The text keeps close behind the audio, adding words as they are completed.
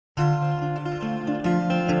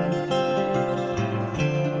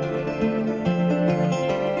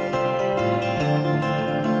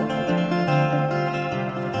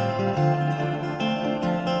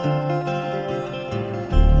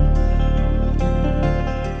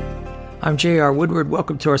I'm J.R. Woodward.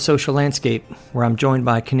 Welcome to our social landscape, where I'm joined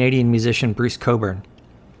by Canadian musician Bruce Cockburn.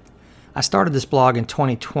 I started this blog in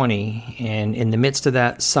 2020, and in the midst of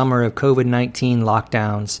that summer of COVID-19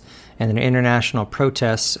 lockdowns and the international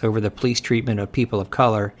protests over the police treatment of people of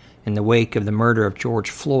color in the wake of the murder of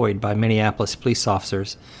George Floyd by Minneapolis police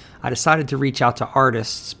officers, I decided to reach out to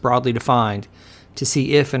artists, broadly defined, to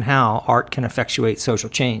see if and how art can effectuate social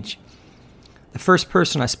change. The first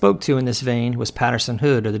person I spoke to in this vein was Patterson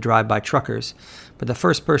Hood of the Drive-By Truckers, but the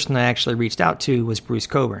first person I actually reached out to was Bruce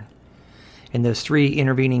Cockburn. In those 3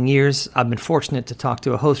 intervening years, I've been fortunate to talk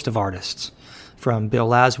to a host of artists, from Bill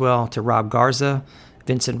Laswell to Rob Garza,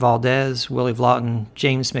 Vincent Valdez, Willie Vlaughton,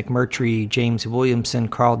 James McMurtry, James Williamson,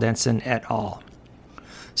 Carl Denson, et al.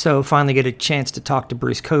 So finally get a chance to talk to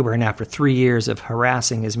Bruce Cockburn after 3 years of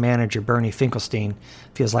harassing his manager Bernie Finkelstein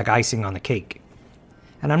feels like icing on the cake.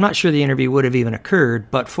 And I'm not sure the interview would have even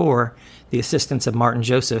occurred but for the assistance of Martin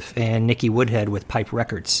Joseph and Nikki Woodhead with Pipe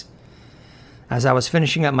Records. As I was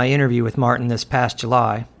finishing up my interview with Martin this past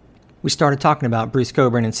July, we started talking about Bruce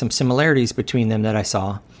Cockburn and some similarities between them that I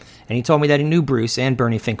saw, and he told me that he knew Bruce and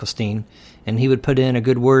Bernie Finkelstein, and he would put in a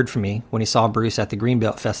good word for me when he saw Bruce at the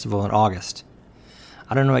Greenbelt Festival in August.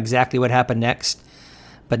 I don't know exactly what happened next,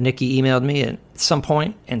 but Nikki emailed me at some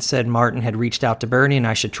point and said Martin had reached out to Bernie and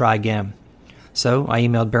I should try again. So I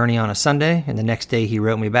emailed Bernie on a Sunday, and the next day he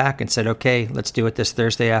wrote me back and said, okay, let's do it this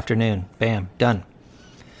Thursday afternoon. Bam, done.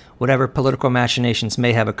 Whatever political machinations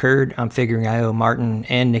may have occurred, I'm figuring I owe Martin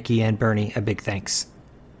and Nikki and Bernie a big thanks.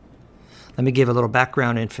 Let me give a little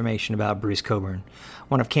background information about Bruce Cockburn.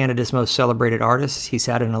 One of Canada's most celebrated artists, he's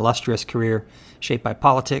had an illustrious career shaped by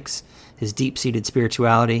politics, his deep-seated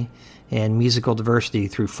spirituality, and musical diversity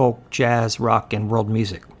through folk, jazz, rock, and world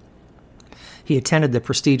music. He attended the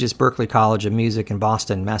prestigious Berklee College of Music in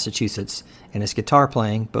Boston, Massachusetts, and his guitar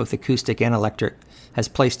playing, both acoustic and electric, has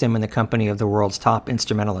placed him in the company of the world's top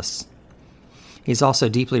instrumentalists. He is also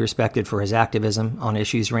deeply respected for his activism on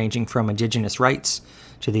issues ranging from indigenous rights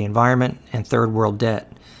to the environment and third world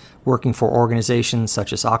debt, working for organizations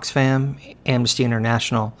such as Oxfam, Amnesty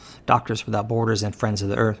International, Doctors Without Borders, and Friends of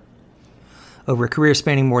the Earth. Over a career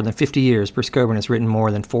spanning more than 50 years, Bruce Cockburn has written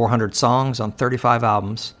more than 400 songs on 35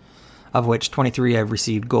 albums, of which 23 have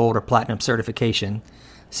received gold or platinum certification,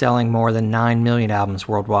 selling more than 9 million albums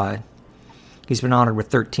worldwide. He's been honored with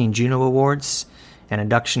 13 Juno Awards, an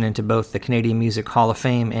induction into both the Canadian Music Hall of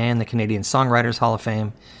Fame and the Canadian Songwriters Hall of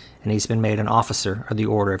Fame, and he's been made an officer of the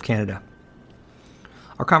Order of Canada.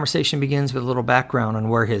 Our conversation begins with a little background on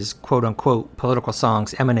where his quote-unquote political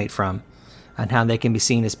songs emanate from, and how they can be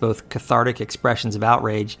seen as both cathartic expressions of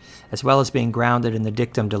outrage as well as being grounded in the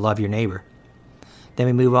dictum to love your neighbor. Then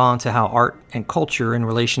we move on to how art and culture in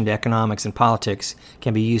relation to economics and politics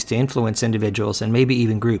can be used to influence individuals and maybe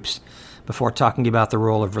even groups, before talking about the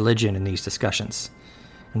role of religion in these discussions.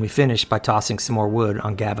 And we finish by tossing some more wood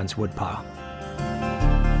on Gavin's woodpile.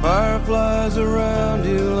 Fireflies around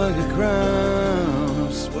you like a crown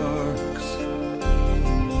of sparks.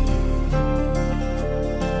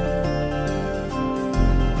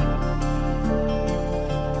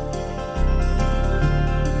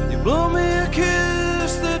 You blow me a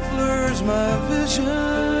kiss that blurs my vision.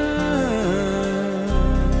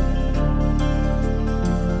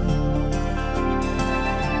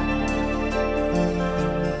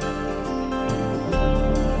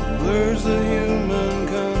 Blurs the human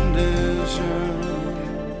condition.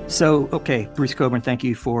 So, okay, Bruce Cockburn, thank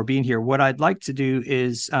you for being here. What I'd like to do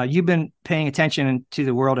is, you've been paying attention to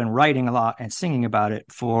the world and writing a lot and singing about it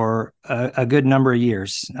for a good number of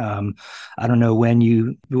years. I don't know when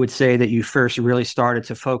you would say that you first really started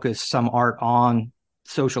to focus some art on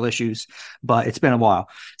social issues, but it's been a while.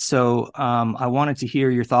 So I wanted to hear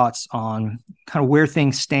your thoughts on kind of where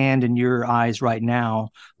things stand in your eyes right now,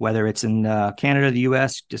 whether it's in Canada, the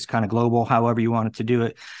US, just kind of global, however you wanted to do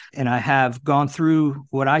it. And I have gone through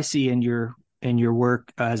what I see in your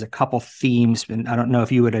work as a couple themes, and I don't know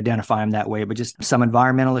if you would identify them that way, but just some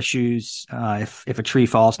environmental issues. If a tree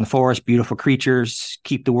falls in the forest, beautiful creatures,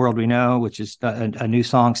 Keep the World We Know, which is a new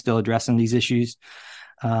song still addressing these issues.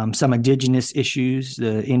 Some indigenous issues,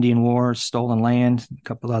 the Indian Wars, stolen land, a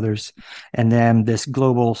couple others, and then this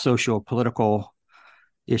global socio-political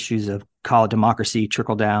issues of call it democracy,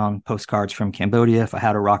 trickle down, postcards from Cambodia, if I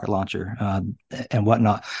had a rocket launcher, and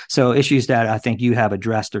whatnot. So issues that I think you have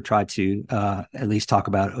addressed or tried to at least talk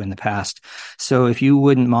about in the past. So if you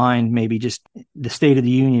wouldn't mind, maybe just the state of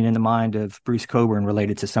the union in the mind of Bruce Cockburn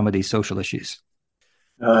related to some of these social issues.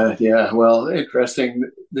 Yeah, well, interesting.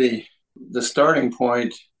 The starting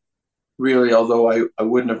point, really, although I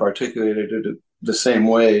wouldn't have articulated it the same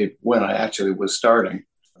way when I actually was starting,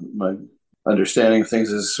 my understanding of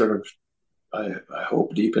things is sort of I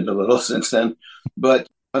hope deepened a little since then. But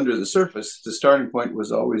under the surface, the starting point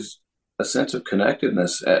was always a sense of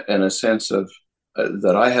connectedness and a sense of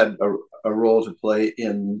that I had a role to play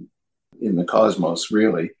in the cosmos,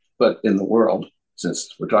 really, but in the world.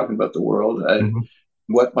 Since we're talking about the world,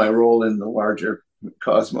 what my role in the larger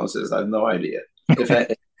cosmos is, I have no idea. If I,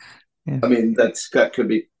 Yeah. I mean, that could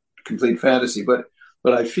be complete fantasy, but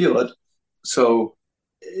I feel it. So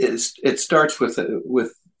it starts with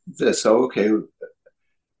this. So, okay,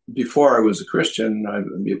 before I was a Christian,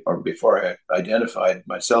 or before I identified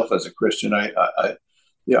myself as a Christian, I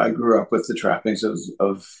grew up with the trappings of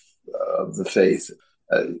the faith,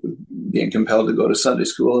 being compelled to go to Sunday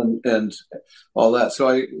school and all that. So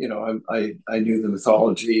I knew the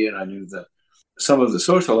mythology, and I knew some of the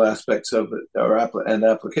social aspects of it, and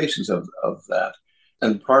applications of that.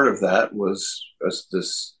 And part of that was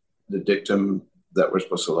the dictum that we're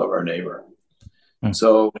supposed to love our neighbor.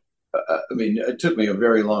 So, it took me a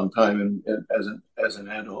very long time as an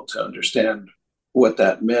adult to understand what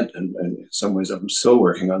that meant. And in some ways, I'm still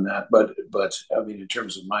working on that. But in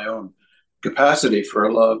terms of my own capacity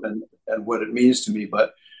for love and what it means to me,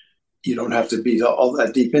 but you don't have to be all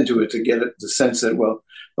that deep into it to get the sense that, well,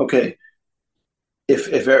 okay,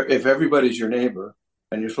 if everybody's your neighbor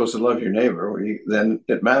and you're supposed to love your neighbor, then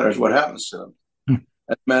it matters what happens to them.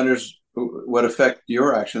 It matters what effect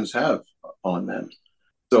your actions have on them.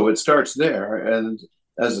 So it starts there. And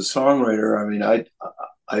as a songwriter,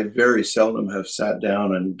 I very seldom have sat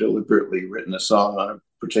down and deliberately written a song on a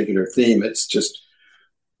particular theme. It's just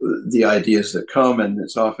the ideas that come, and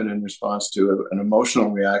it's often in response to an emotional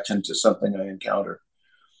reaction to something I encounter.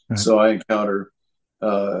 Right. So I encounter,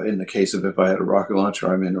 in the case of if I had a rocket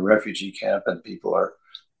launcher, I'm in a refugee camp, and people are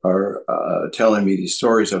telling me these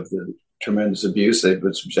stories of the tremendous abuse they've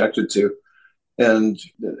been subjected to. And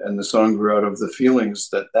the song grew out of the feelings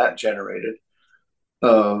that generated,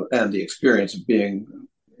 and the experience of being,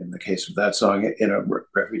 in the case of that song, in a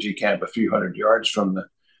refugee camp a few hundred yards from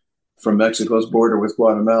Mexico's border with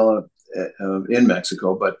Guatemala, in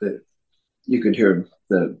Mexico. But you could hear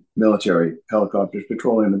the military helicopters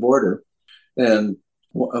patrolling the border. And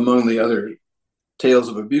among the other tales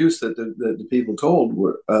of abuse that the people told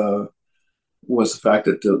was the fact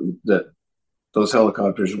that those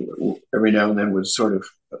helicopters every now and then would sort of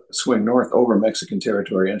swing north over Mexican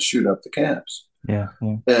territory and shoot up the camps. Yeah.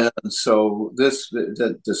 And so the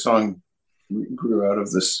song grew out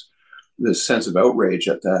of this sense of outrage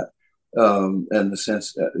at that, and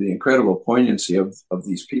the incredible poignancy of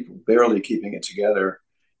these people barely keeping it together,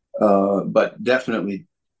 but definitely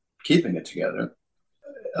keeping it together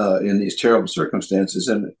in these terrible circumstances.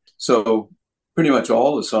 And so pretty much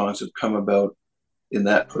all the songs have come about in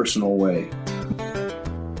that personal way.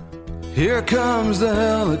 Here comes the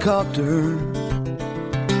helicopter,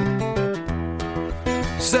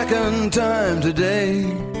 second time today.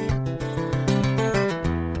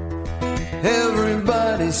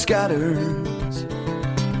 Everybody scatters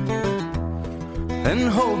and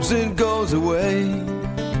hopes it goes away.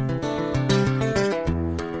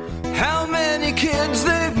 How many kids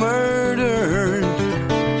they've murdered,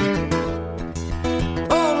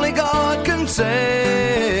 only God can say.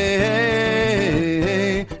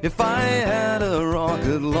 If I had a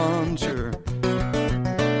rocket launcher,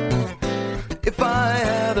 if I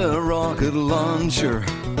had a rocket launcher,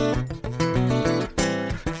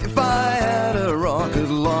 if I had a rocket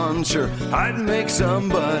launcher, I'd make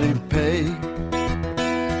somebody pay.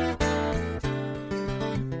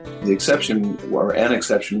 The exception, or an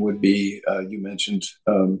exception, would be, you mentioned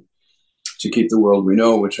To Keep the World We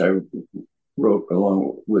Know, which I wrote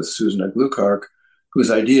along with Susan Aglukark, whose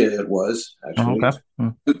idea it was actually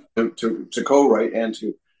to co-write and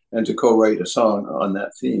to co-write a song on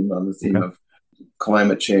that theme, on the theme of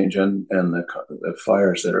climate change and the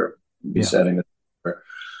fires that are besetting it.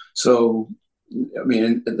 So,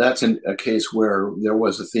 that's a case where there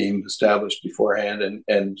was a theme established beforehand,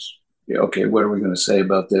 and okay, what are we going to say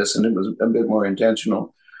about this? And it was a bit more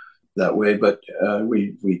intentional that way, but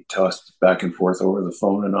we tossed back and forth over the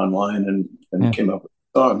phone and online, and came up with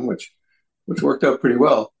a song, which worked out pretty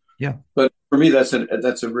well. Yeah. But for me, that's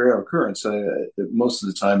a rare occurrence. Most of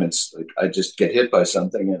the time, it's like I just get hit by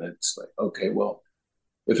something, and it's like, okay, well,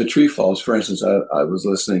 if a tree falls, for instance, I was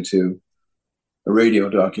listening to a radio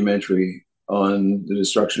documentary on the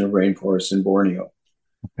destruction of rainforests in Borneo,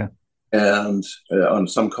 and on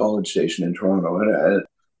some college station in Toronto. And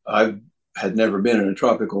I had never been in a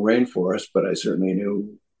tropical rainforest, but I certainly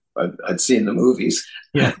knew I'd seen the movies.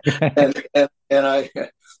 Yeah. and I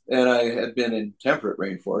had been in temperate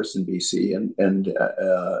rainforests in BC and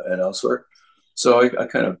elsewhere. So I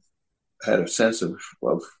kind of had a sense of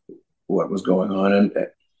what was going on,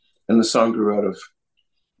 and the song grew out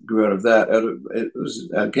of that. It was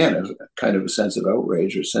again a kind of a sense of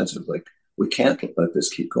outrage, or a sense of like, we can't let this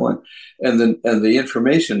keep going. And the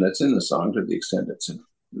information that's in the song, to the extent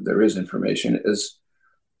there is information, is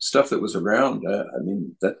stuff that was around. I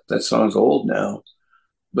mean, that song's old now,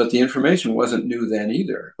 but the information wasn't new then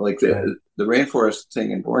either. Like the rainforest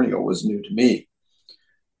thing in Borneo was new to me,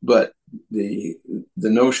 but the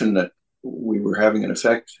notion that we were having an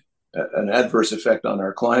adverse effect on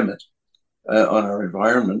our climate, on our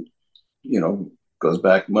environment, goes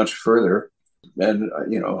back much further. And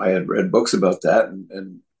I had read books about that,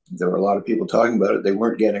 and there were a lot of people talking about it. They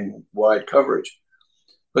weren't getting wide coverage,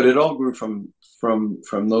 but it all grew from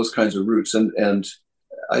those kinds of roots. And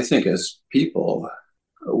I think as people,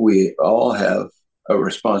 we all have a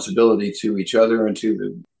responsibility to each other and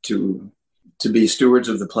to be stewards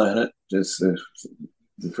of the planet. It's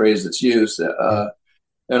the phrase that's used.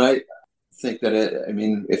 And I think that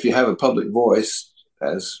if you have a public voice,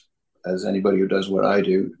 as anybody who does what I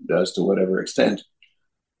do does to whatever extent,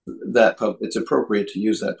 that it's appropriate to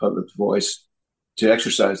use that public voice to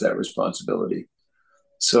exercise that responsibility.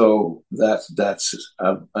 So that's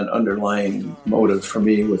an underlying motive for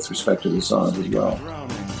me with respect to the song as well.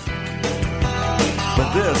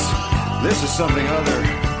 But this is something other.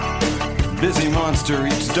 Busy monster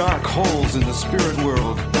eats dark holes in the spirit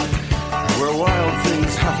world, where wild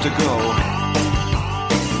things have to go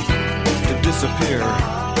to disappear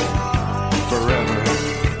forever.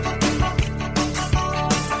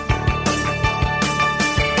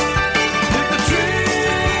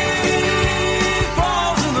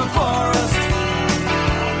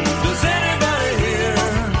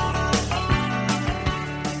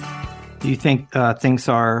 Do you think things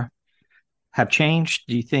have changed?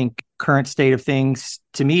 Do you think current state of things?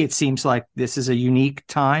 To me, it seems like this is a unique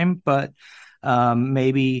time, but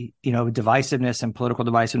maybe divisiveness and political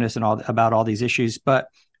divisiveness and all about all these issues. But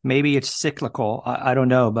maybe it's cyclical. I don't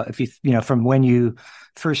know. But if from when you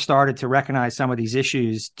first started to recognize some of these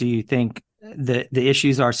issues, do you think the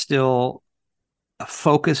issues are still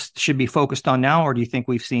should be focused on now, or do you think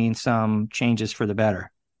we've seen some changes for the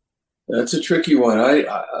better? That's a tricky one.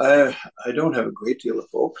 I don't have a great deal of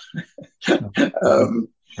hope.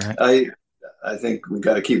 Right. I think we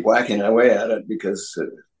got to keep whacking our way at it, because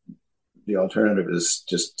the alternative is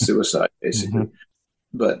just suicide, basically.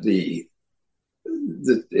 Mm-hmm. But the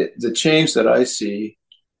change that I see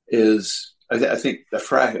is, I think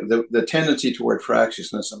the tendency toward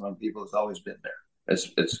fractiousness among people has always been there.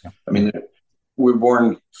 I mean, we're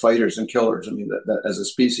born fighters and killers. I mean, that as a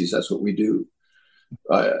species, that's what we do.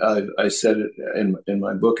 I said it in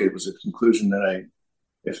my book. It was a conclusion that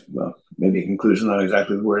maybe a conclusion, not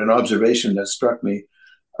exactly the word, an observation that struck me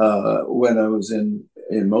when I was in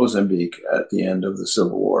Mozambique at the end of the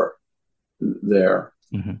Civil War there.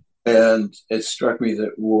 Mm-hmm. And it struck me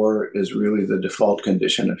that war is really the default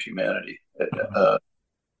condition of humanity.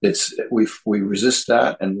 We resist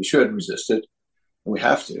that, and we should resist it, and we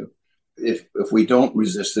have to. If we don't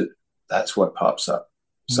resist it, that's what pops up.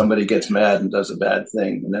 Somebody gets mad and does a bad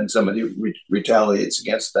thing, and then somebody retaliates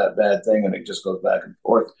against that bad thing, and it just goes back and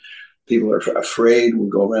forth. People are afraid. We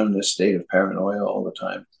go around in this state of paranoia all the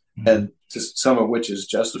time, and some of which is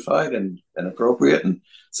justified and appropriate, and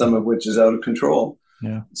some of which is out of control.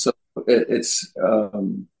 Yeah. So it's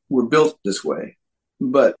we're built this way,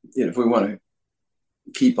 but if we want to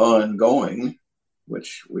keep on going,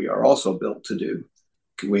 which we are also built to do,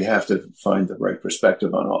 we have to find the right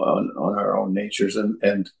perspective on our own natures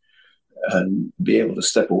and be able to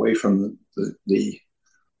step away from the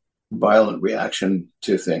violent reaction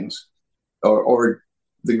to things, or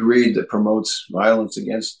the greed that promotes violence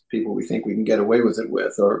against people we think we can get away with it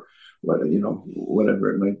with, or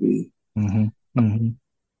whatever it might be. Mm-hmm. Mm-hmm.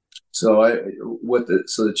 So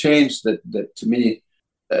the change that to me,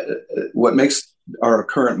 what makes our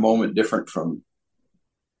current moment different from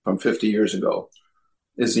 50 years ago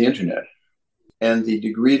is the internet, and the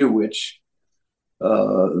degree to which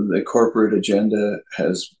the corporate agenda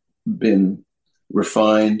has been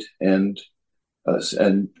refined, and or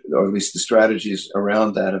at least the strategies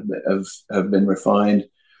around that have been refined.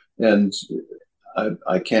 And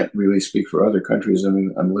I can't really speak for other countries. I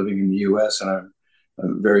mean, I'm living in the U.S. and I'm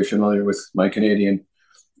very familiar with my Canadian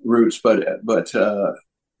roots, but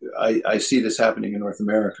I see this happening in North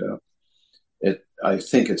America. I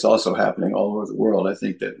think it's also happening all over the world. I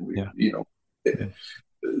think that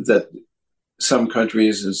that some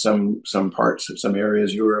countries and some parts of some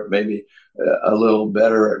areas, Europe, maybe a little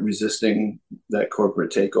better at resisting that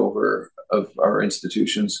corporate takeover of our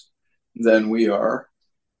institutions than we are.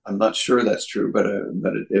 I'm not sure that's true, but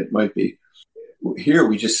it might be. here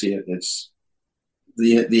we just see it. It's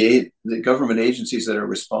the government agencies that are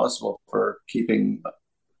responsible for keeping the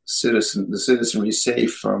citizenry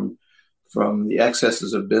safe from the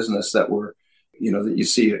excesses of business that were, that you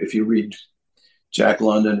see if you read Jack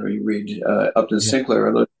London or you read Upton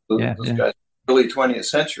Sinclair, those guys, early 20th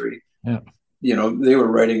century. Yeah. They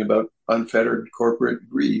were writing about unfettered corporate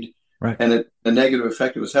greed, right, and the negative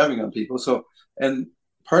effect it was having on people. So, and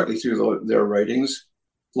partly through their writings,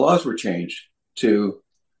 laws were changed to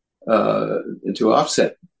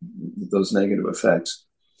offset those negative effects.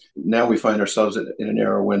 Now we find ourselves in an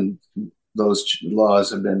era when those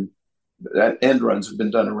laws end runs have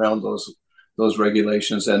been done around those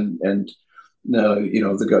regulations, and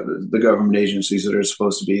the government agencies that are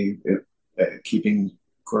supposed to be keeping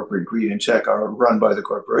corporate greed in check are run by the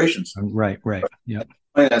corporations. Right. Yeah.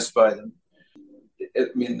 Financed by them. I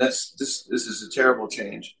mean, this is a terrible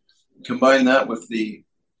change. Combine that with the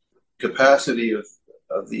capacity of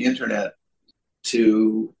the internet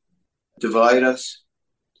to divide us,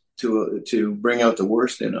 to bring out the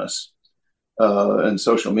worst in us, and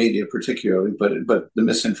social media particularly, but the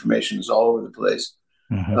misinformation is all over the place,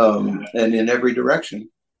 and in every direction.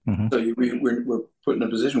 So we're put in a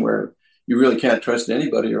position where you really can't trust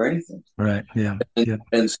anybody or anything. Right. Yeah.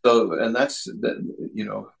 And that's that.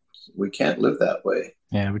 We can't live that way.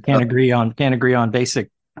 Yeah, we can't agree on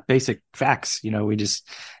basic facts. We just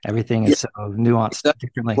everything is so nuanced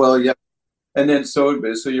differently. Well, yeah, and then so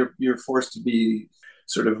you're forced to be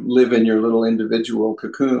sort of live in your little individual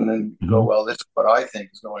cocoon and go, well, this is what I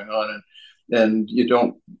think is going on, and you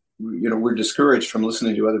don't. We're discouraged from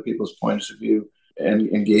listening to other people's points of view and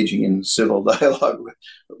engaging in civil dialogue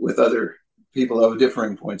with other people of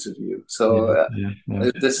differing points of view. So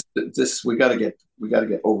this we got to get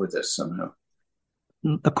over this somehow.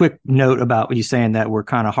 A quick note about what you're saying, that we're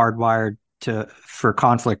kind of hardwired for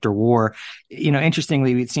conflict or war.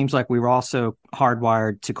 Interestingly, it seems like we were also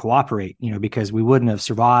hardwired to cooperate, because we wouldn't have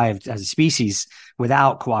survived as a species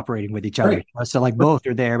without cooperating with each other. Right. So like both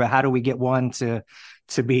are there, but how do we get one to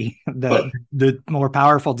be the more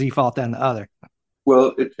powerful default than the other?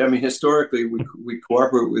 Well, historically, we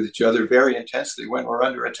cooperate with each other very intensely when we're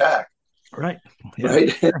under attack. Right. Yeah.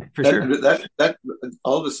 Right. For sure. That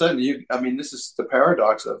all of a sudden, this is the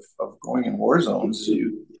paradox of going in war zones.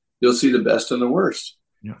 You'll see the best and the worst.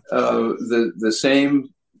 Yeah. The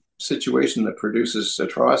same situation that produces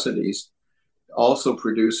atrocities also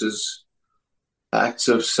produces acts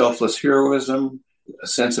of selfless heroism, a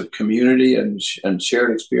sense of community and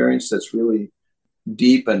shared experience that's really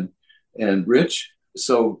deep and rich.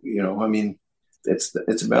 So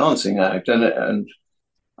it's a balancing act, and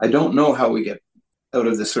I don't know how we get out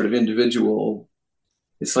of this sort of individual.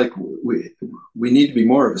 It's like we need to be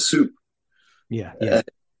more of a soup,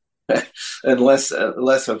 and less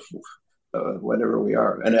of whatever we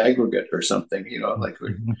are, an aggregate or something.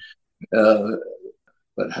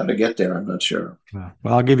 But how to get there, I'm not sure. Well,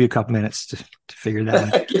 I'll give you a couple minutes to figure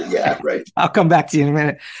that out. Yeah, right. I'll come back to you in a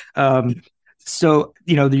minute. So,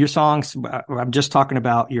 your songs, I'm just talking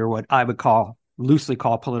about your, what I would loosely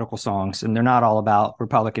call political songs, and they're not all about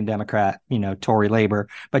Republican, Democrat, Tory, Labor,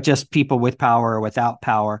 but just people with power or without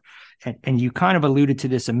power. And you kind of alluded to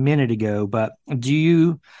this a minute ago, but do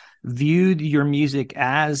you view your music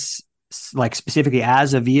as specifically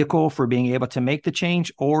as a vehicle for being able to make the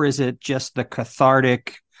change, or is it just the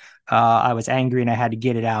cathartic, I was angry and I had to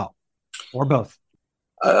get it out, or both?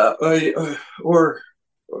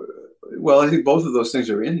 Well, I think both of those things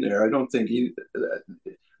are in there. I don't think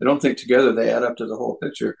together they add up to the whole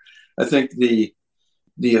picture. I think the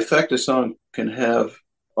effect a song can have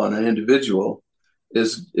on an individual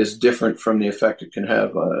is different from the effect it can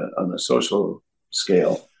have on a social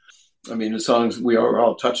scale. The songs, we are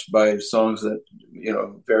all touched by songs that,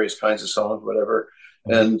 various kinds of songs, whatever,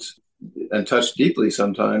 and touched deeply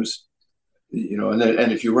sometimes,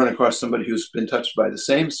 and if you run across somebody who's been touched by the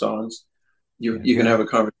same songs, you can have a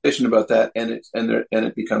conversation about that, and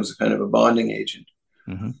it becomes a kind of a bonding agent.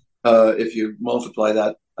 If you multiply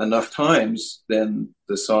that enough times, then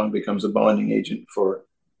the song becomes a bonding agent for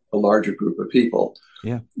a larger group of people.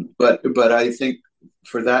 Yeah. But I think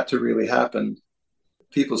for that to really happen,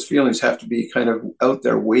 people's feelings have to be kind of out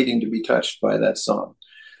there waiting to be touched by that song.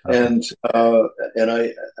 Okay. And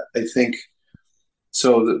I think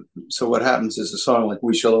so what happens is a song like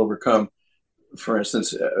We Shall Overcome, for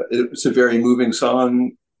instance, it's a very moving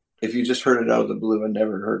song if you just heard it out of the blue and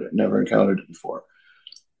never encountered it before.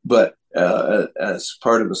 But as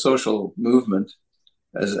part of a social movement,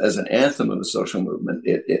 as an anthem of a social movement,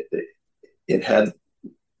 it had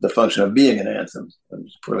the function of being an anthem.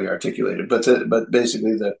 It's poorly articulated, but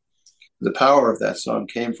basically the power of that song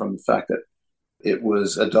came from the fact that it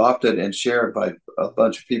was adopted and shared by a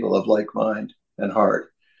bunch of people of like mind and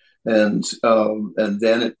heart, and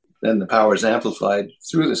then the power is amplified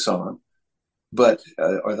through the song, but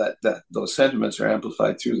or that those sentiments are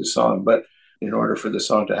amplified through the song. But in order for the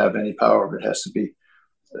song to have any power, it has to be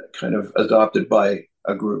kind of adopted by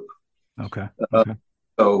a group. Okay. And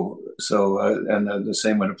the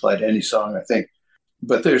same would apply to any song, I think.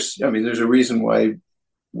 But there's a reason why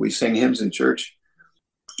we sing hymns in church,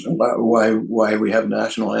 why we have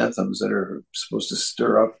national anthems that are supposed to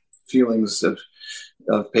stir up feelings of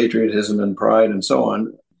patriotism and pride and so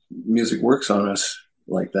on. Music works on us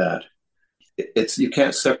like that. You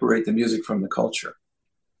can't separate the music from the culture.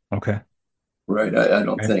 Okay. Right. I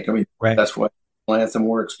don't think. I mean, right. That's why the anthem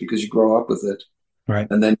works, because you grow up with it. Right.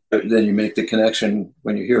 And then you make the connection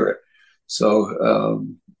when you hear it. So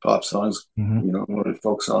pop songs,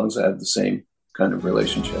 folk songs have the same kind of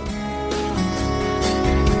relationship.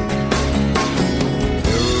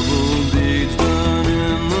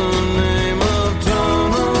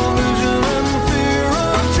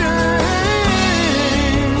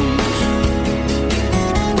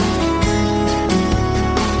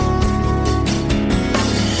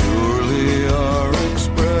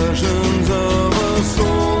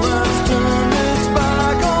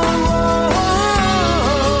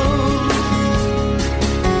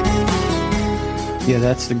 Yeah,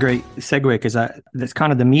 that's the great segue, because that's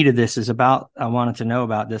kind of the meat of this is about. I wanted to know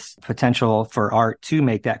about this potential for art to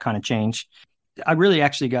make that kind of change. I really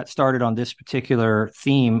actually got started on this particular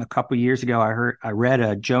theme a couple of years ago. I read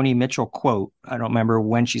a Joni Mitchell quote. I don't remember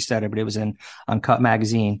when she said it, but it was in Uncut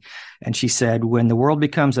magazine. And she said, "When the world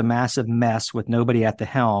becomes a massive mess with nobody at the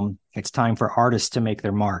helm, it's time for artists to make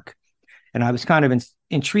their mark." And I was kind of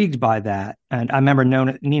intrigued by that. And I remember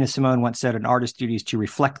Nina Simone once said an artist's duty is to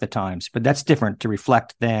reflect the times, but that's different to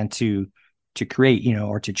reflect than to create,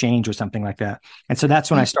 or to change or something like that. And so that's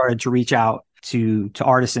when I started to reach out to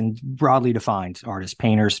artists, and broadly defined artists,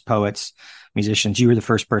 painters, poets, musicians. You were the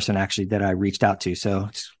first person actually that I reached out to. So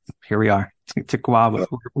here we are. It took a while, but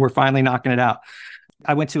we're finally knocking it out.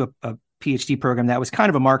 I went to a PhD program that was kind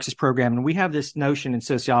of a Marxist program. And we have this notion in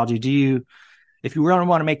sociology. If you really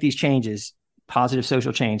want to make these changes, positive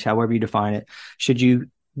social change, however you define it, should you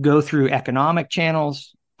go through economic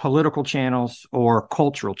channels, political channels, or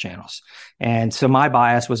cultural channels? And so my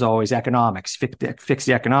bias was always economics, fix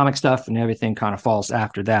the economic stuff, and everything kind of falls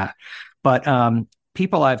after that. But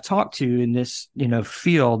people I've talked to in this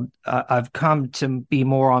field, I've come to be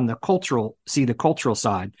more on the cultural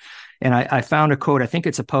side. And I found a quote, I think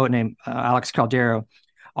it's a poet named Alex Caldero.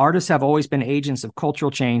 "Artists have always been agents of cultural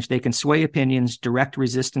change. They can sway opinions, direct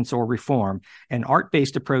resistance, or reform. An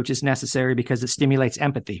art-based approach is necessary because it stimulates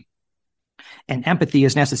empathy. And empathy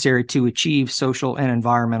is necessary to achieve social and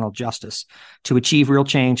environmental justice. To achieve real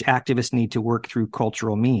change, activists need to work through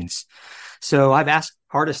cultural means." So I've asked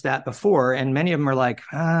artists that before, and many of them are like,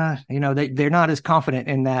 they're not as confident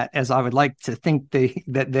in that as I would like to think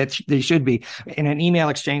that they should be. In an email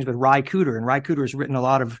exchange with Ry Cooder, and Ry Cooder has written a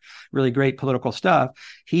lot of really great political stuff,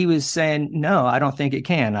 he was saying, "No, I don't think it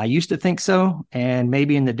can. I used to think so, and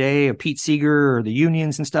maybe in the day of Pete Seeger or the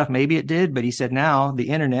unions and stuff, maybe it did." But he said now the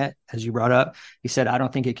internet, as you brought up, he said, "I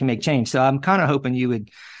don't think it can make change." So I'm kind of hoping you would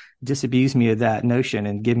disabuse me of that notion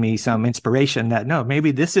and give me some inspiration that no,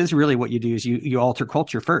 maybe this is really what you do, is you alter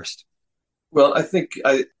culture first. Well, I think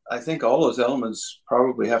all those elements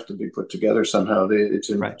probably have to be put together somehow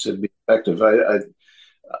to be effective.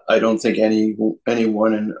 I don't think any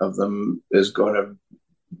one of them is going to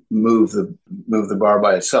move the bar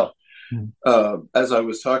by itself. As I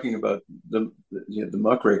was talking about the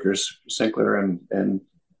muckrakers, Sinclair and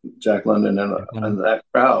Jack London and that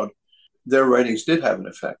crowd, their writings did have an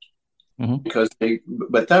effect. Because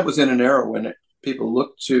but that was in an era when people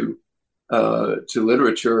looked to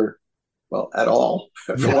literature, well, at all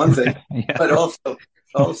for one thing, but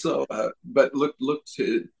looked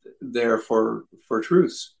to there for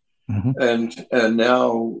truths. And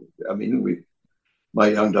now, I mean, my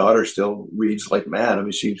young daughter still reads like mad. I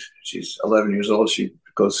mean, she's 11 years old. She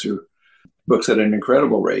goes through books at an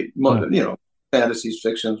incredible rate. Fantasies,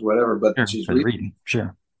 fictions, whatever. But she's reading.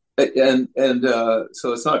 Sure. And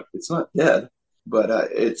so it's not dead,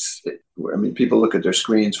 but people look at their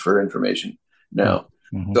screens for information now.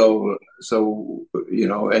 So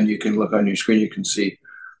and you can look on your screen, you can see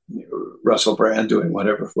Russell Brand doing what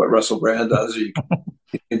Russell Brand does, or you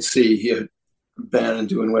can see Bannon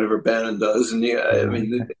doing whatever Bannon does, and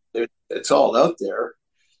it's all out there,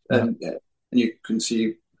 and you can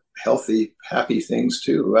see healthy, happy things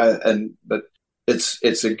too, but it's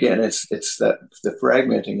that the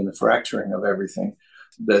fragmenting and the fracturing of everything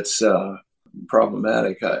that's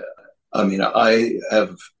problematic. I mean, I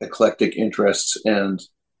have eclectic interests, and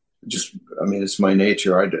just, I mean, it's my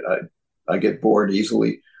nature. I get bored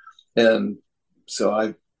easily, and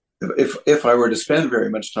so if I were to spend very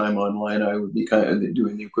much time online, I would be kind of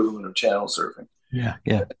doing the equivalent of channel surfing. Yeah,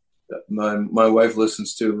 yeah. My wife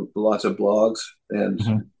listens to lots of blogs, and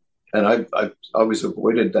Mm-hmm. and I've always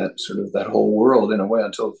avoided that sort of that whole world in a way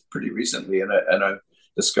until pretty recently, and I've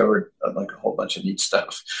discovered like a whole bunch of neat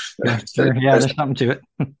stuff. Yeah, sure. Yeah, there's something to it.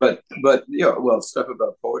 But well, stuff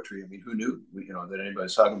about poetry. I mean, who knew that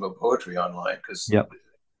anybody's talking about poetry online, because Yep.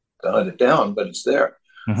 I hunt it down, but it's there.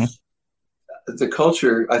 Mm-hmm. The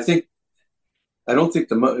culture, I don't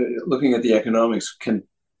think looking at the economics can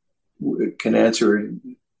answer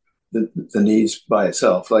the needs by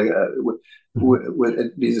itself. Like, would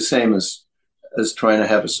it be the same as trying to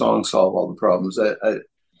have a song solve all the problems?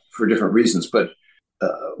 For different reasons, but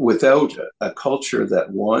without a culture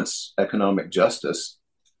that wants economic justice,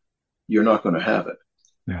 you're not going to have it.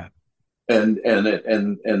 Yeah. And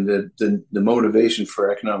the motivation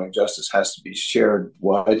for economic justice has to be shared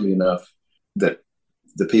widely enough that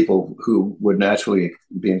the people who would naturally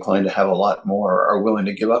be inclined to have a lot more are willing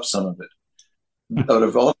to give up some of it out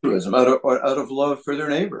of altruism, out of love for their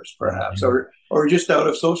neighbors, perhaps, or just out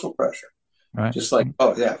of social pressure. Right. Just like,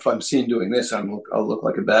 oh yeah, if I'm seen doing this, I'll look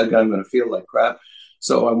like a bad guy. I'm going to feel like crap,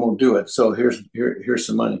 so I won't do it. So here's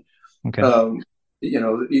some money. Okay.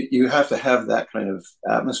 You have to have that kind of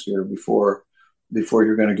atmosphere before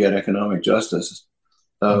you're going to get economic justice,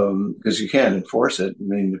 because you can't enforce it. I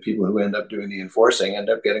mean, the people who end up doing the enforcing end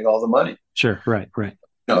up getting all the money. Sure. Right. Right.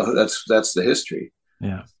 That's the history.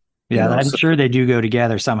 Yeah. Yeah. I'm sure they do go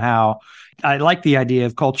together somehow. I like the idea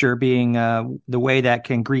of culture being the way that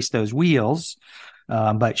can grease those wheels.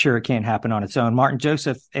 But sure, it can't happen on its own. Martin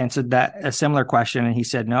Joseph answered a similar question, and he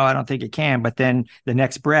said, no, I don't think it can. But then the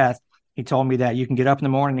next breath, he told me that you can get up in the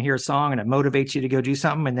morning and hear a song and it motivates you to go do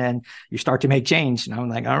something. And then you start to make change. And I'm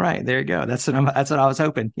like, all right, there you go. That's what I was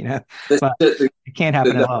hoping, but it can't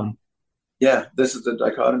happen alone. Yeah. This is the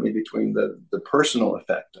dichotomy between the personal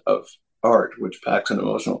effect of art, which packs an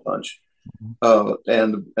emotional punch,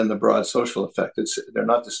 and the broad social effect. They're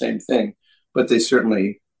not the same thing, but they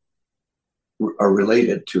certainly are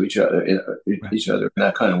related to each other in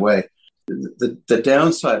that kind of way. The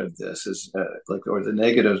downside of this is or the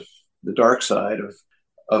negative, the dark side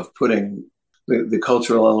of putting the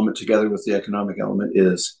cultural element together with the economic element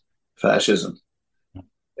is fascism,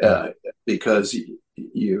 because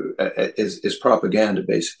is propaganda.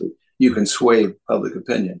 Basically, you can sway public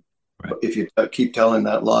opinion. Right. If you keep telling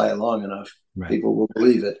that lie long enough, people will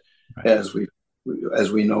believe it, as we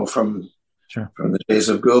know from the days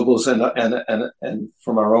of Goebbels and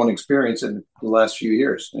from our own experience in the last few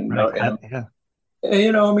years. And I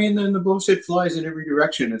mean, then the bullshit flies in every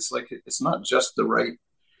direction. It's like, it's not just the right,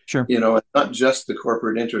 it's not just the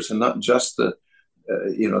corporate interest, and not just the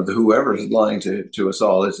whoever is lying to us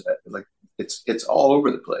all. It's like it's all over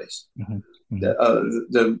the place. Mm-hmm.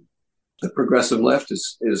 Mm-hmm. The progressive left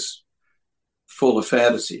is full of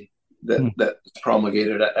fantasy that's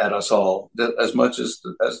promulgated at us all, that as much as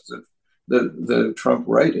the Trump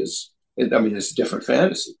right is. I mean, it's a different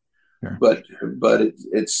fantasy, but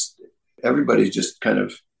it's everybody's just kind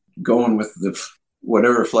of going with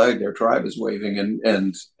whatever flag their tribe is waving,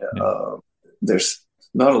 and there's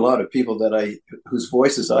not a lot of people whose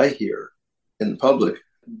voices I hear in public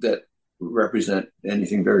that represent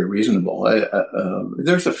anything very reasonable.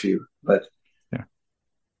 There's a few, but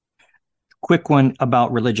quick one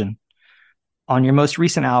about religion. On your most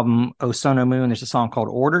recent album, O Sun, O Moon, there's a song called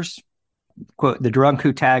Orders. Quote, the drunk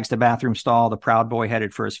who tags the bathroom stall, the proud boy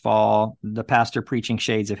headed for his fall, the pastor preaching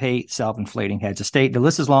shades of hate, self-inflating heads of state. The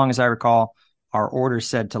list, as long as I recall, are orders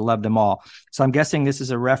said to love them all. So I'm guessing this is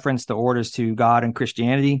a reference to orders to God and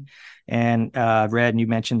Christianity. And I've read, and you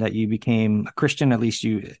mentioned that you became a Christian, at least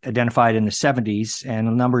you identified in the 70s, and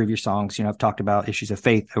a number of your songs, have talked about issues of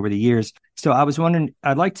faith over the years. So I was wondering,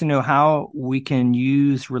 I'd like to know how we can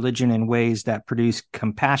use religion in ways that produce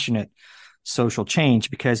compassionate social change,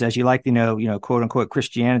 because as you likely know, quote unquote,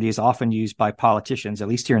 Christianity is often used by politicians, at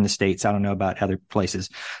least here in the States, I don't know about other places,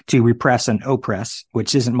 to repress and oppress,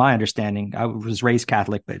 which isn't my understanding. I was raised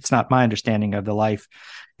Catholic, but it's not my understanding of the life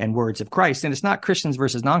and words of Christ. And it's not Christians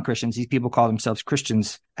versus non-Christians. These people call themselves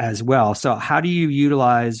Christians as well. So how do you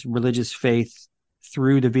utilize religious faith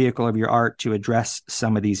through the vehicle of your art to address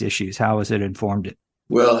some of these issues? How has it informed it?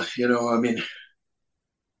 Well, I mean,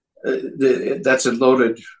 that's a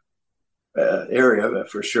loaded area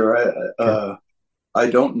for sure. I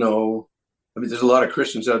don't know. I mean, there's a lot of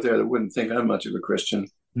Christians out there that wouldn't think I'm much of a Christian.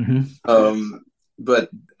 Mm-hmm. But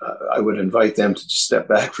I would invite them to just step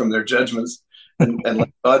back from their judgments and let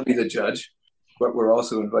God be the judge, what we're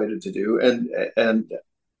also invited to do. And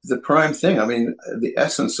the prime thing, I mean, the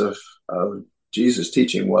essence of Jesus'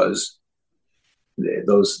 teaching was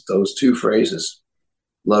those two phrases: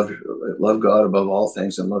 love God above all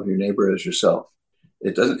things and love your neighbor as yourself.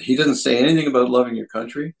 He doesn't say anything about loving your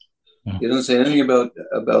country. He doesn't say anything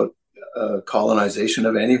about colonization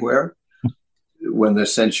of anywhere. When the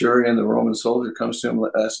centurion, the Roman soldier, comes to him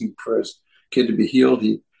asking for his kid to be healed,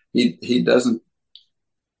 he doesn't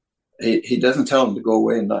tell him to go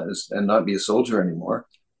away and not be a soldier anymore.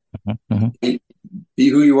 Be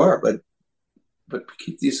who you are, but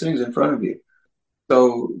keep these things in front of you.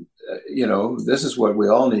 So this is what we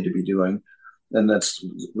all need to be doing, and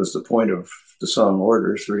was the point of the song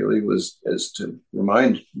Orders. Really, is to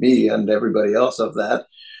remind me and everybody else of that,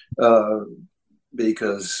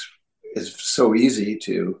 because it's so easy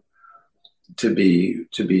to be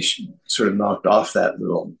sort of knocked off that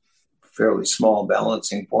little fairly small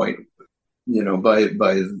balancing point, by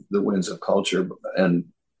the winds of culture and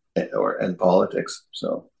politics.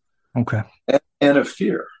 So okay, and of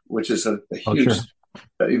fear, which is a huge. Sure.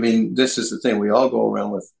 I mean, this is the thing: we all go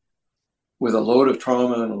around with a load of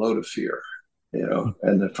trauma and a load of fear,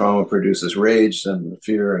 and the trauma produces rage, and the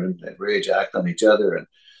fear and rage act on each other, and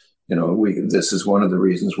this is one of the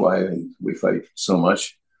reasons why we fight so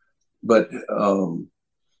much. But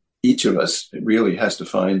each of us really has to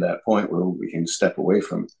find that point where we can step away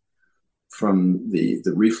from the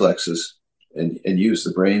reflexes and use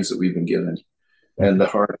the brains that we've been given, and the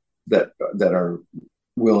heart that are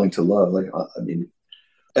willing to love. Like, I mean,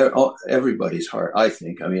 everybody's heart, I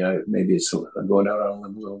think. I mean, maybe I'm going out on a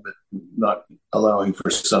limb a little bit, not allowing for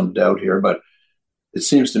some doubt here, but it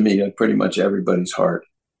seems to me that pretty much everybody's heart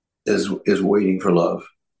is waiting for love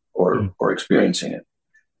or experiencing it.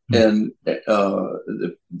 And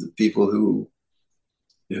the people who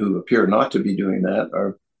appear not to be doing that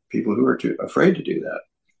are people who are too afraid to do that,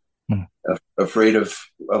 afraid of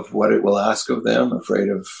what it will ask of them, afraid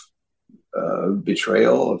of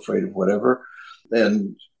betrayal, afraid of whatever.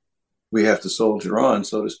 And we have to soldier on,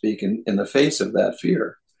 so to speak, in the face of that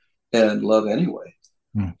fear and love anyway.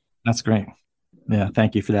 That's great. Yeah,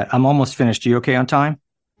 thank you for that. I'm almost finished. You okay on time?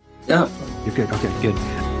 Yeah. You're good. Okay, good.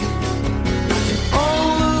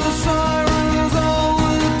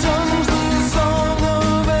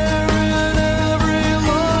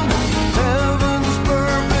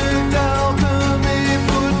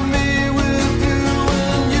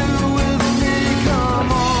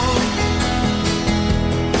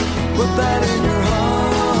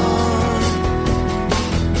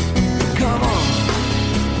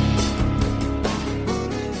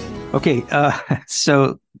 Okay,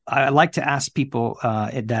 so I like to ask people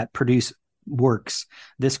that produce works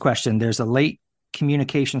this question. There's a late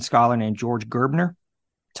communication scholar named George Gerbner,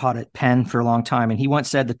 taught at Penn for a long time, and he once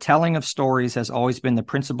said, the telling of stories has always been the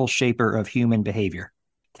principal shaper of human behavior.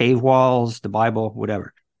 Cave walls, the Bible,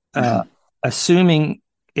 whatever. Assuming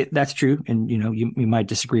that's true, and you might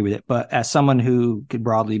disagree with it, but as someone who could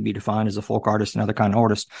broadly be defined as a folk artist and other kind of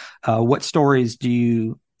artist, what stories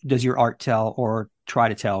does your art tell or try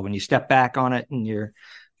to tell when you step back on it and you're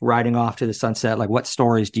riding off to the sunset? Like, what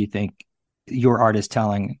stories do you think your art is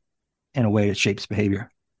telling in a way that shapes behavior?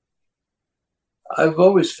 I've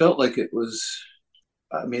always felt like it was,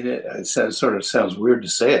 I mean, it sort of sounds weird to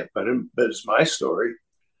say it, but it's my story.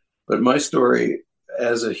 But my story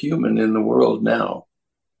as a human in the world now.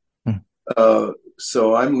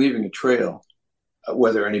 So I'm leaving a trail.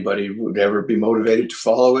 Whether anybody would ever be motivated to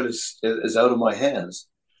follow it is out of my hands.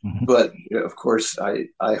 But of course, I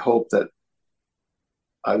hope that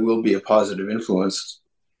I will be a positive influence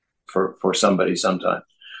for somebody sometime.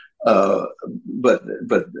 But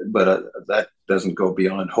that doesn't go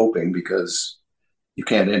beyond hoping, because you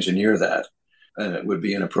can't engineer that, and it would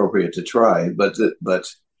be inappropriate to try. But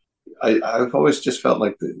I've always just felt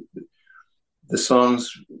like the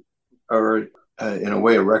songs are in a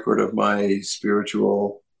way a record of my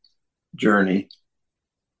spiritual journey,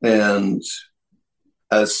 and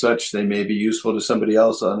as such, they may be useful to somebody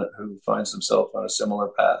else who finds himself on a similar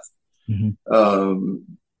path.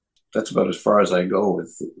 That's about as far as I go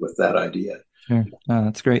with that idea. Sure.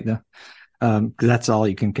 That's great, though, because that's all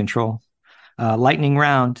you can control. Lightning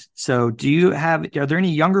round. So are there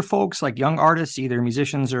any younger folks, like young artists, either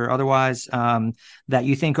musicians or otherwise, that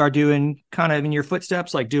you think are doing kind of in your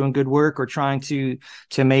footsteps, like doing good work or trying to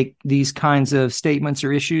make these kinds of statements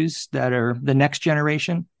or issues that are the next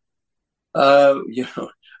generation? I'm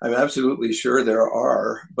absolutely sure there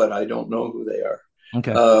are, but I don't know who they are.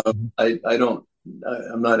 Okay.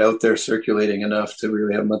 I'm not out there circulating enough to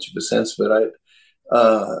really have much of a sense, but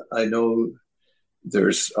I know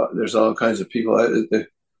there's all kinds of people.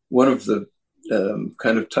 One of the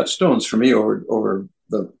kind of touchstones for me over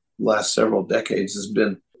the last several decades has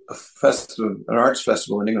been an arts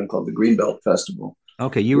festival in England called the Greenbelt Festival.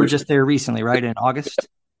 Okay, you were just there recently, right? In August?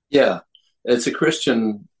 Yeah, it's a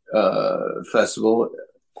Christian festival,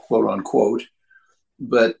 quote unquote,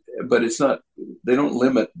 but it's not. They don't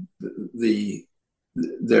limit they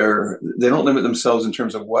don't limit themselves in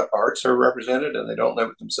terms of what arts are represented, and they don't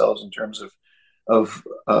limit themselves in terms of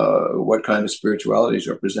what kind of spirituality is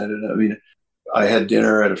represented. I mean, I had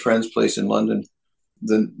dinner at a friend's place in London.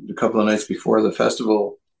 Then a couple of nights before the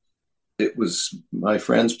festival, it was my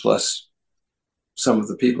friends plus some of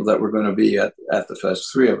the people that were going to be at the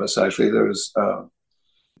fest. Three of us, actually. There was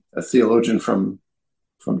a theologian from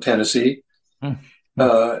Tennessee, and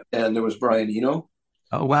there was Brian Eno.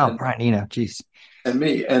 Oh wow, Brian Eno, geez, and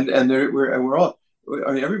me, and we're all.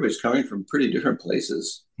 I mean, everybody's coming from pretty different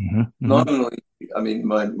places. Not only, I mean,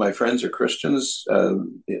 my friends are Christians.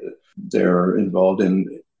 They're involved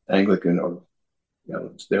in Anglican, or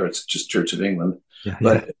there it's just Church of England,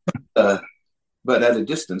 but at a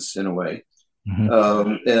distance in a way.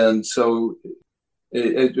 And so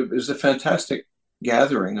it was a fantastic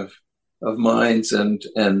gathering of minds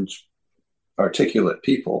and articulate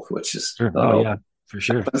people, which is for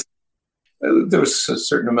sure. There was a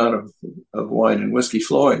certain amount of wine and whiskey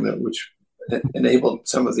flowing which enabled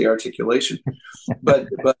some of the articulation, but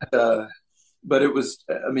it was,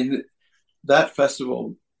 I mean, that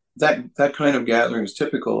festival, that kind of gathering is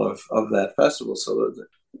typical of that festival. So that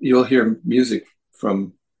you'll hear music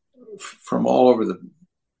from all over the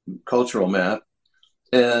cultural map,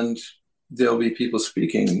 and there'll be people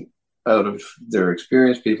speaking out of their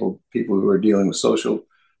experience, people who are dealing with social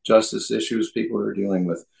justice issues, people who are dealing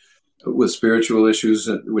with spiritual issues,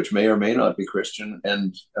 which may or may not be Christian,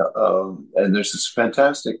 and there's this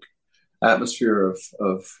fantastic atmosphere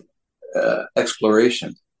of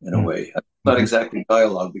exploration in a way. Not exactly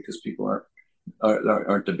dialogue, because people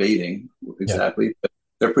aren't debating exactly, but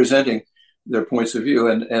they're presenting their points of view,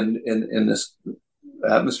 and in this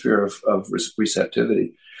atmosphere of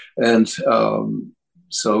receptivity, and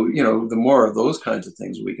so the more of those kinds of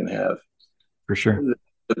things we can have, for sure,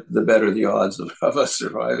 the better the odds of us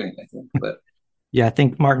surviving, I think. But yeah, I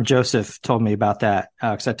think Martin Joseph told me about that,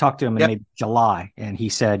 because I talked to him in maybe July, and he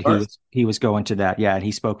said he was going to that. Yeah, and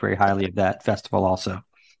he spoke very highly of that festival also.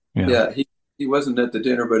 Yeah, he wasn't at the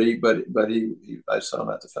dinner, but I saw him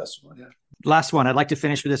at the festival. Yeah. Last one, I'd like to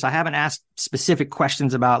finish with this. I haven't asked specific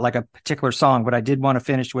questions about like a particular song, but I did want to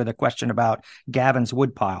finish with a question about Gavin's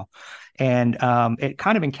Woodpile. And it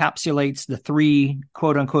kind of encapsulates the three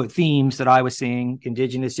quote unquote themes that I was seeing: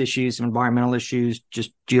 indigenous issues, environmental issues,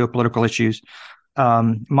 just geopolitical issues.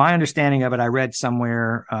 My understanding of it, I read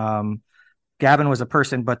somewhere, Gavin was a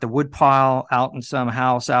person, but the woodpile out in some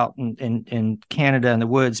house out in Canada in the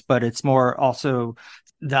woods, but it's more also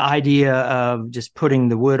the idea of just putting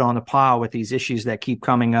the wood on the pile with these issues that keep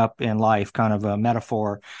coming up in life, kind of a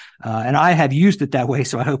metaphor. And I have used it that way,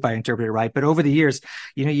 so I hope I interpret it right. But over the years,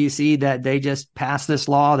 you see that they just passed this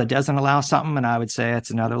law that doesn't allow something, and I would say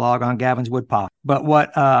it's another log on Gavin's woodpile. But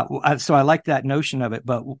so I like that notion of it.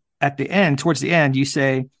 But at the end, towards the end, you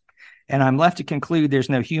say, and I'm left to conclude there's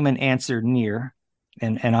no human answer near.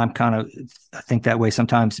 And I'm I think that way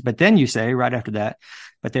sometimes. But then you say right after that,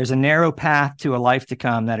 but there's a narrow path to a life to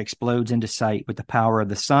come that explodes into sight with the power of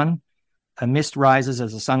the sun. A mist rises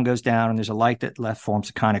as the sun goes down, and there's a light that left forms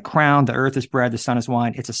a kind of crown. The earth is bread, the sun is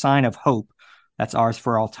wine. It's a sign of hope that's ours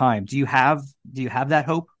for all time. Do you have that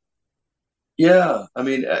hope? Yeah, I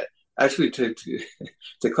mean, actually,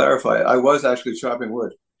 to clarify, I was actually chopping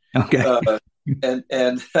wood. Okay. And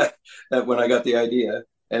when I got the idea,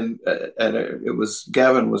 and it was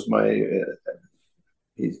Gavin was my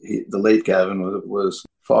the late Gavin was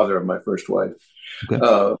father of my first wife. Okay.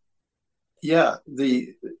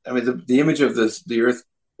 The image of the earth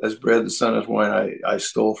as bread, the sun as wine, I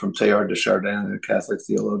stole from Teilhard de Chardin, a Catholic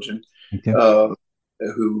theologian, okay,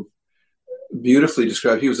 who beautifully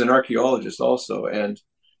described. He was an archaeologist also, and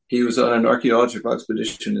he was on an archaeological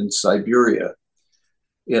expedition in Siberia.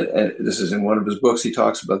 And this is in one of his books. He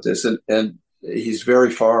talks about this, and he's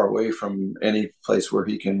very far away from any place where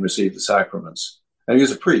he can receive the sacraments. And he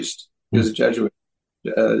was a priest. He was a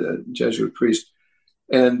Jesuit priest.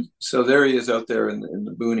 And so there he is out there in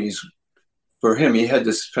the boonies. For him, he had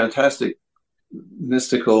this fantastic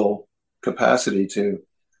mystical capacity to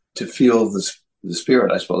feel the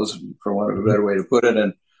spirit, I suppose, for want of a better way to put it.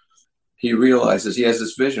 And he realizes he has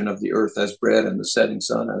this vision of the earth as bread and the setting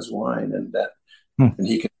sun as wine, and that, and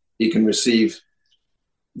he can receive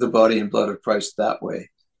the body and blood of Christ that way.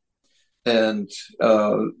 And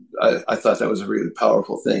I thought that was a really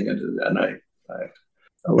powerful thing, and I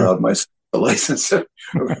allowed myself the license of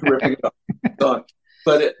ripping it off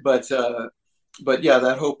the song. But yeah,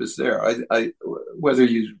 that hope is there. I whether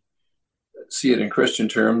you see it in Christian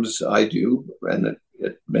terms, I do, and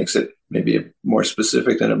it makes it maybe more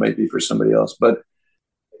specific than it might be for somebody else. But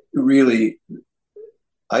really,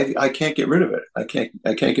 I can't get rid of it. I can't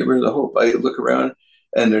get rid of the hope. I look around,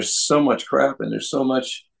 and there's so much crap, and there's so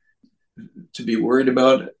much to be worried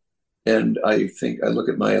about. And I think I look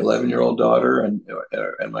at my 11-year-old daughter and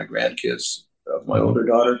my grandkids of my older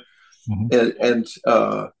daughter, and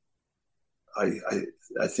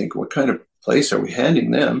I think, what kind of place are we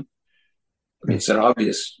handing them? I mean, it's an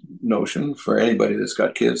obvious notion for anybody that's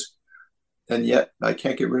got kids, and yet I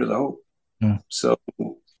can't get rid of the hope. So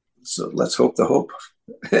let's hope the hope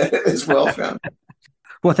is well found.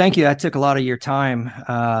 Well, thank you. I took a lot of your time,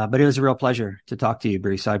 but it was a real pleasure to talk to you,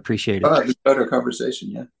 Bruce. I appreciate it. It was a better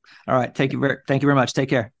conversation, yeah. All right. Thank you very much. Take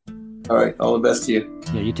care. All right. All the best to you.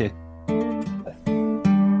 Yeah, you too.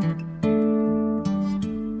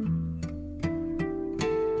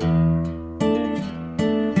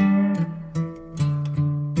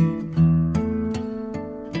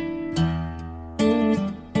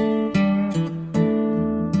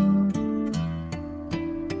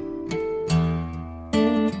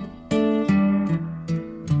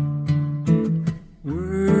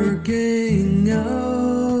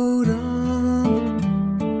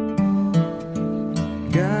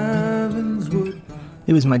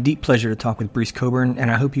 It was my deep pleasure to talk with Bruce Cockburn,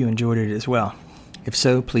 and I hope you enjoyed it as well. If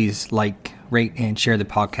so, please like, rate, and share the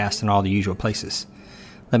podcast in all the usual places.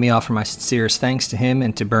 Let me offer my sincerest thanks to him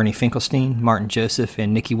and to Bernie Finkelstein, Martin Joseph,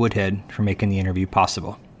 and Nikki Woodhead for making the interview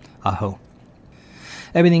possible. Aho.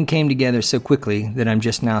 Everything came together so quickly that I'm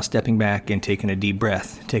just now stepping back and taking a deep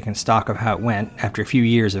breath, taking stock of how it went after a few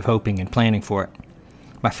years of hoping and planning for it.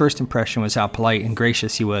 My first impression was how polite and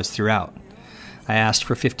gracious he was throughout. I asked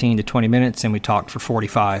for 15 to 20 minutes, and we talked for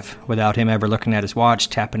 45, without him ever looking at his watch,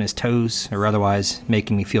 tapping his toes, or otherwise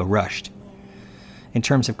making me feel rushed. In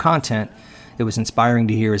terms of content, it was inspiring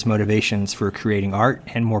to hear his motivations for creating art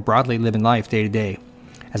and more broadly living life day to day.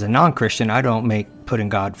 As a non-Christian, I don't make putting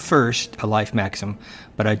God first a life maxim,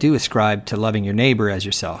 but I do ascribe to loving your neighbor as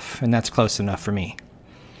yourself, and that's close enough for me.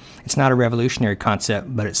 It's not a revolutionary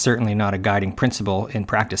concept, but it's certainly not a guiding principle, in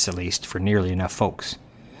practice at least, for nearly enough folks.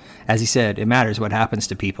 As he said, it matters what happens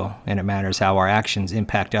to people, and it matters how our actions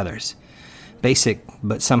impact others. Basic,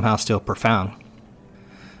 but somehow still profound.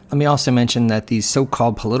 Let me also mention that these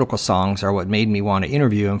so-called political songs are what made me want to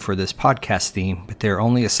interview him for this podcast theme, but they're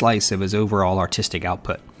only a slice of his overall artistic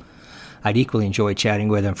output. I'd equally enjoy chatting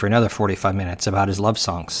with him for another 45 minutes about his love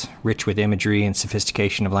songs, rich with imagery and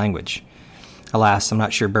sophistication of language. Alas, I'm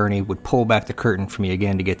not sure Bernie would pull back the curtain for me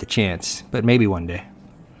again to get the chance, but maybe one day.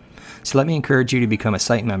 So let me encourage you to become a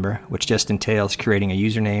site member, which just entails creating a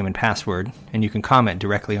username and password, and you can comment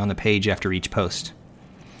directly on the page after each post.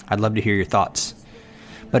 I'd love to hear your thoughts.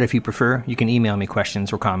 But if you prefer, you can email me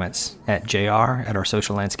questions or comments at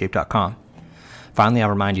jr@oursociallandscape.com. Finally, I'll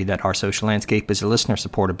remind you that Our Social Landscape is a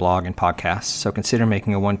listener-supported blog and podcast, so consider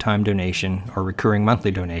making a one-time donation or recurring monthly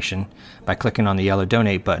donation by clicking on the yellow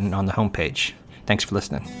donate button on the homepage. Thanks for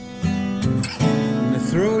listening. To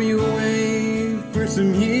throw you away for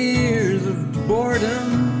some years of boredom.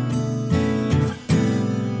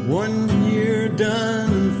 1 year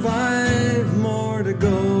done and 5 more to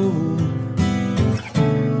go.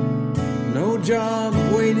 No job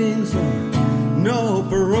waiting, so no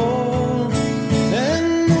parole.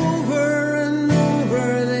 And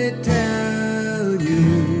over they tell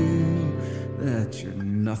you that you're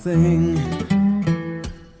nothing.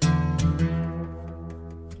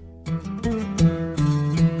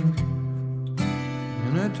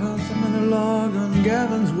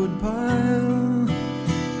 Gavin's woodpile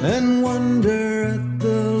and wonder at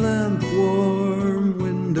the lamp warm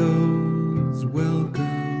windows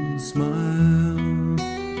welcome smile.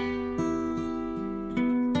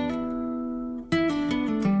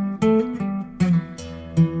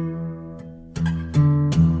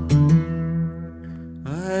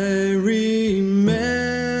 I remember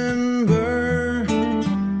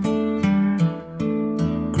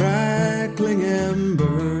crackling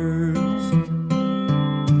embers,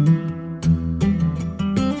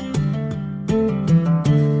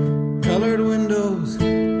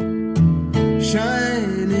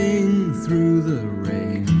 shining through the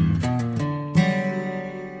rain.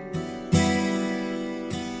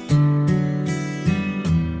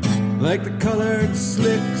 Like the colored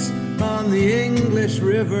slicks on the English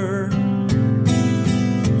River.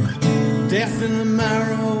 Death in the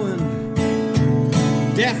marrow and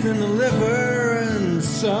death in the liver, and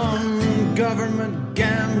some government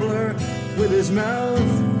gambler with his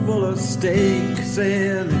mouth full of steak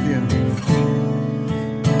saying, if you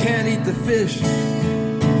can't eat the fish,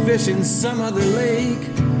 fish in some other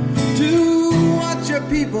lake to watch your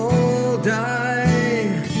people die.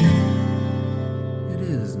 It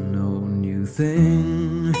is no new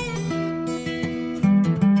thing.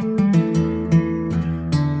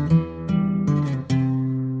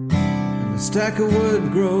 And the stack of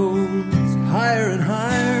wood grows higher and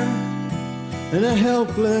higher, and a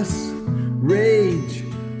helpless rage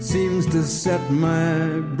seems to set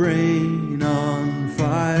my brain on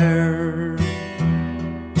fire.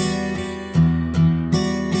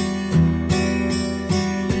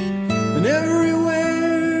 And everywhere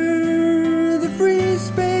the free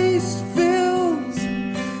space fills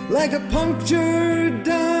like a punctured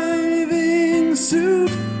diving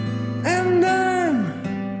suit, and I'm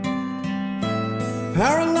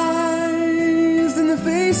paralyzed in the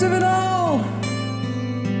face of it all,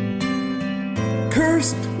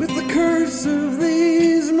 cursed with the curse of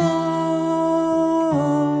these modern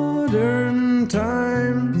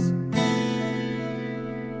times.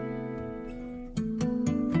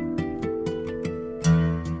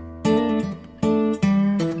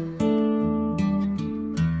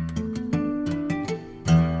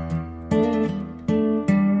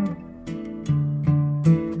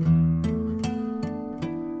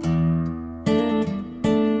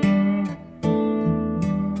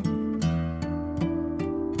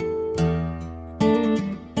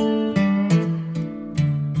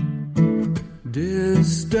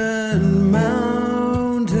 Distant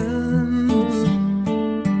mountains,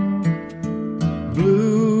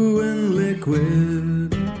 blue and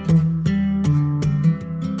liquid,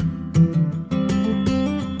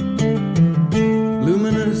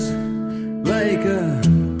 luminous like a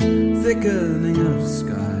thickening of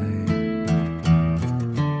sky.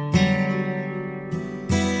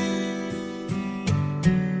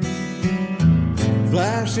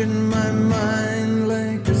 Flash in my mind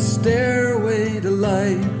like a stairway to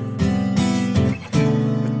life.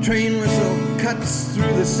 A train whistle cuts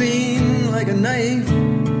through the scene like a knife.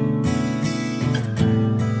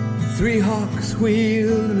 Three hawks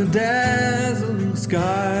wheel in a dazzling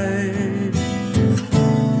sky.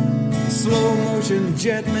 A slow motion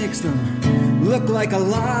jet makes them look like a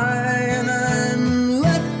lie, and I'm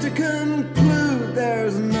left to conclude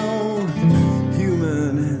there's no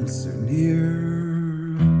human answer near.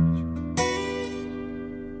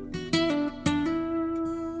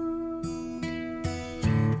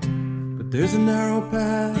 There's a narrow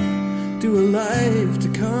path to a life to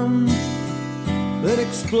come that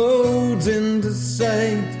explodes into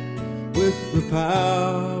sight with the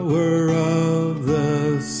power of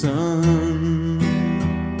the sun.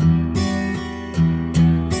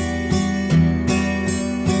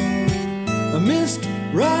 A mist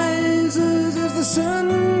rises as the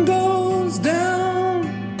sun goes down,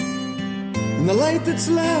 and the light that's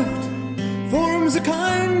left forms a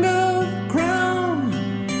kind of crown.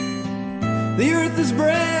 The earth is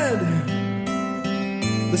bread,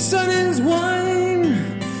 the sun is wine,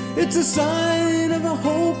 it's a sign